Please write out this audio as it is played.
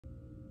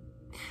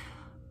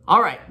All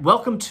right,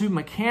 welcome to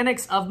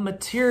Mechanics of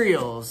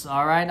Materials.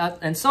 All right,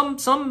 and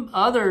some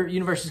other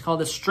universities call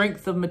this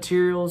Strength of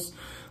Materials,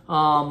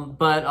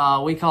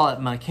 but we call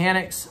it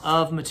Mechanics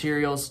of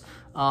Materials.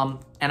 And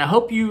I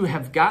hope you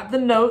have got the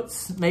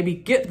notes. Maybe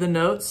get the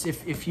notes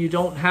if you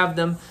don't have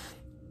them,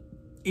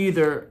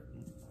 either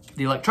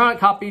the electronic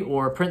copy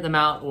or print them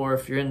out, or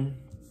if you're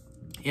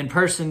in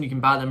person, you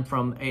can buy them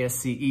from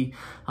ASCE.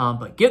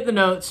 But get the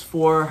notes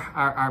for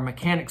our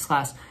mechanics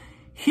class.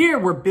 Here,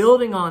 we're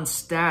building on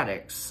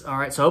statics, all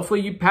right? So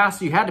hopefully you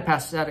had to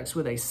pass statics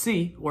with a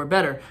C or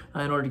better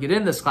in order to get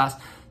in this class.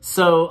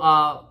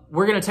 So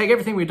we're gonna take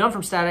everything we've done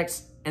from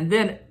statics and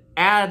then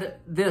add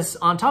this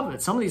on top of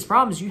it. Some of these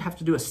problems, you have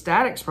to do a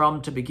statics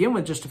problem to begin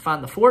with just to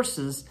find the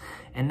forces.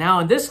 And now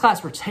in this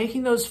class, we're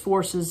taking those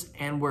forces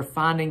and we're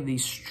finding the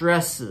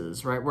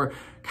stresses, right? We're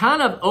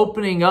kind of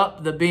opening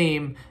up the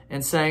beam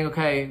and saying,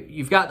 okay,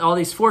 you've got all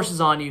these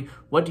forces on you.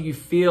 What do you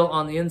feel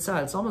on the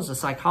inside? It's almost a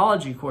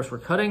psychology course. We're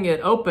cutting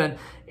it open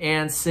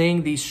and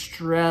seeing the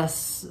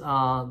stress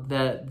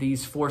that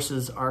these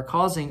forces are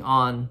causing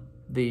on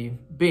the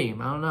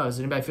beam. I don't know, is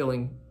anybody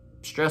feeling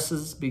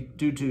stresses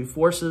due to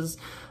forces?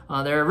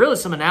 There are really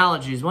some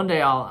analogies. One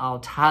day I'll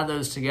tie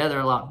those together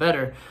a lot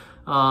better.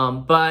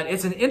 But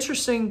it's an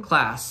interesting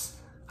class,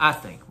 I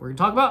think. We're gonna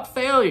talk about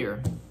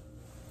failure.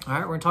 All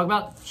right, we're gonna talk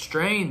about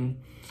strain.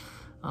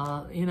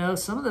 You know,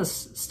 some of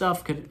this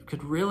stuff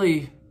could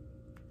really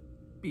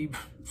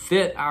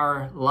fit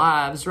our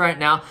lives right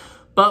now,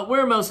 but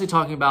we're mostly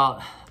talking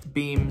about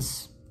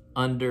beams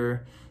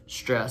under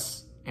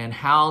stress and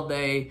how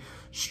they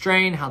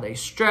strain, how they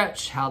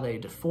stretch, how they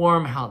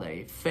deform, how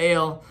they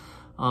fail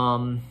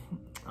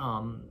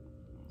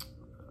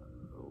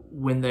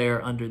when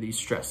they're under these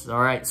stresses. All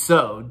right,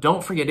 so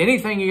don't forget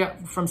anything you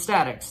got from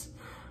statics.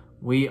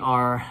 We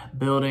are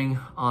building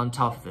on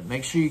top of it.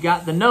 Make sure you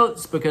got the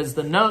notes, because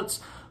the notes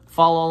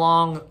follow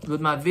along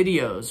with my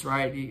videos,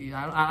 right?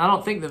 I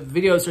don't think the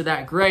videos are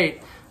that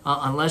great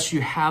unless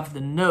you have the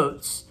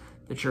notes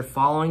that you're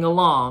following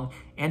along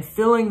and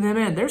filling them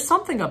in. There's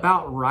something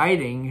about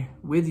writing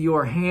with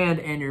your hand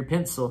and your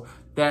pencil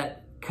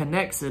that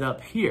connects it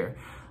up here.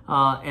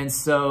 And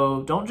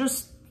so don't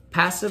just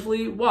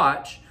passively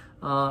watch,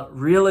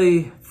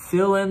 really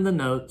fill in the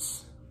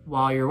notes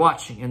while you're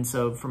watching. And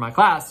so for my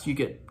class, you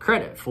get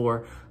credit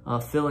for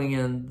filling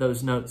in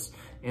those notes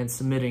and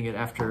submitting it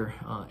after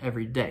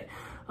every day.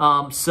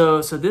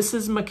 So this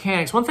is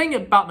mechanics. One thing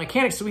about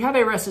mechanics, so we have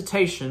a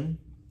recitation,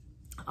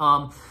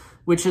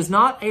 which is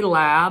not a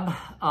lab.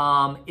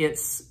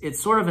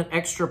 It's sort of an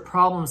extra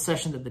problem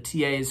session that the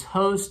TAs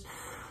host.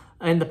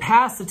 In the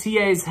past, the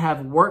TAs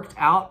have worked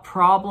out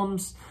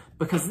problems,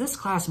 because this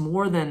class,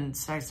 more than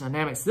statics and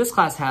dynamics, this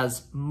class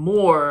has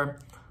more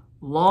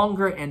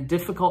longer and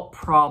difficult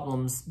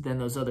problems than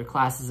those other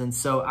classes. And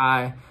so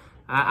I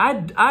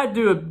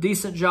do a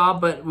decent job,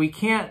 but we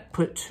can't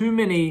put too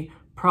many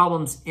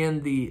problems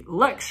in the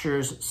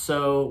lectures.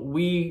 So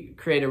we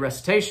create a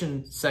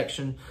recitation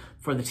section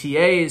for the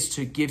TAs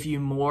to give you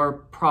more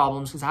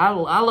problems, because I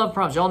love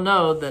problems. Y'all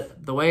know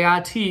that the way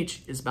I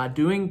teach is by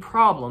doing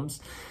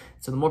problems.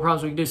 So the more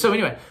problems we can do. So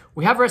anyway,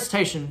 we have a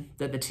recitation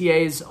that the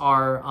TAs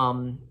are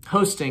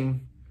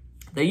hosting.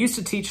 They used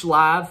to teach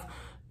live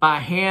by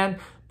hand,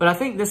 but I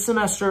think this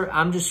semester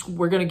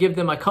we're gonna give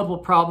them a couple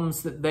of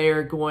problems that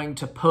they're going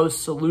to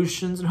post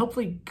solutions, and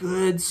hopefully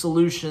good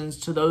solutions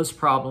to those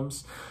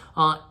problems.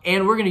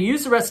 And we're gonna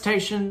use the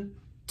recitation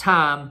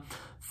time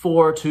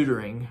for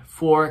tutoring,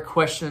 for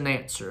question and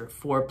answer,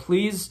 for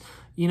please,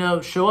 you know,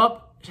 show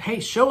up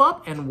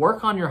and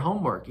work on your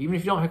homework. Even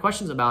if you don't have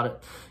questions about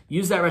it,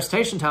 use that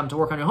recitation time to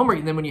work on your homework.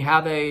 And then when you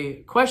have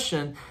a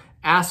question,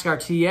 ask our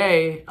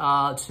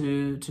TA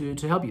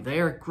to help you. They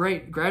are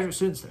great graduate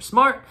students. They're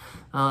smart.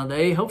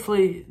 They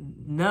hopefully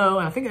know,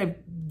 and I think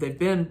they've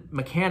been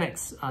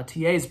mechanics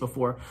TAs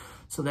before,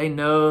 so they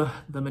know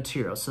the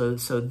material. So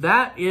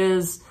that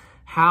is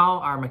how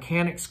our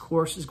mechanics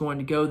course is going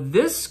to go.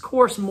 This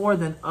course, more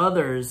than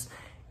others,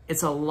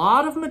 it's a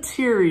lot of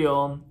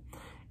material,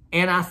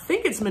 and I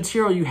think it's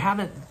material you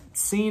haven't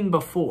seen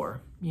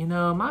before. You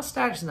know, my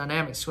statics and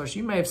dynamics course,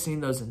 you may have seen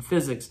those in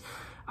physics.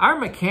 Our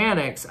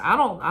mechanics, I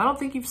don't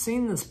think you've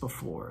seen this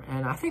before.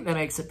 And I think that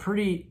makes it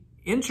pretty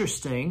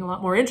interesting, a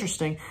lot more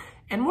interesting,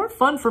 and more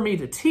fun for me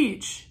to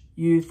teach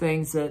you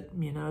things that,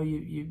 you know,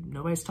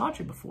 nobody's taught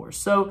you before.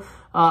 So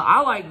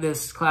I like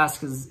this class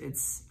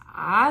because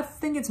I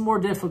think it's more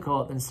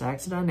difficult than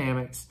statics and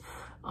dynamics.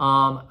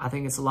 I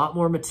think it's a lot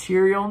more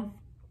material.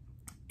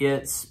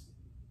 It's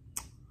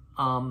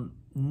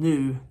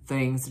new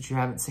things that you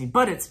haven't seen,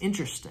 but it's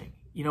interesting.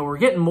 You know, we're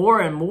getting more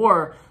and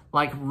more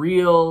like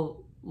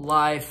real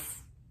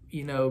life,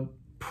 you know,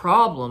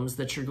 problems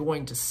that you're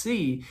going to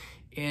see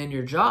in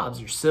your jobs,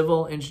 your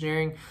civil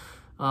engineering,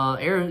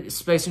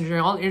 aerospace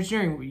engineering, all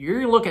engineering.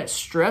 You're gonna look at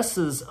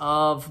stresses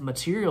of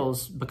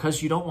materials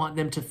because you don't want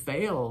them to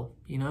fail.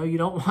 You know, you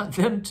don't want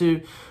them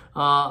to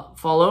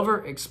fall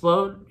over,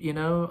 explode, you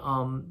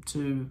know,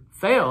 to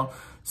fail.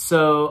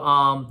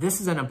 So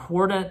this is an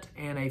important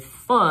and a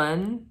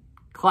fun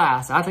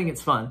class. I think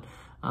it's fun.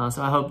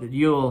 So I hope that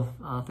you'll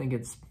think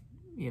it's,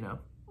 a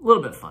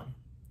little bit fun.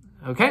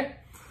 Okay?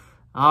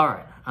 All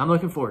right. I'm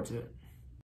looking forward to it.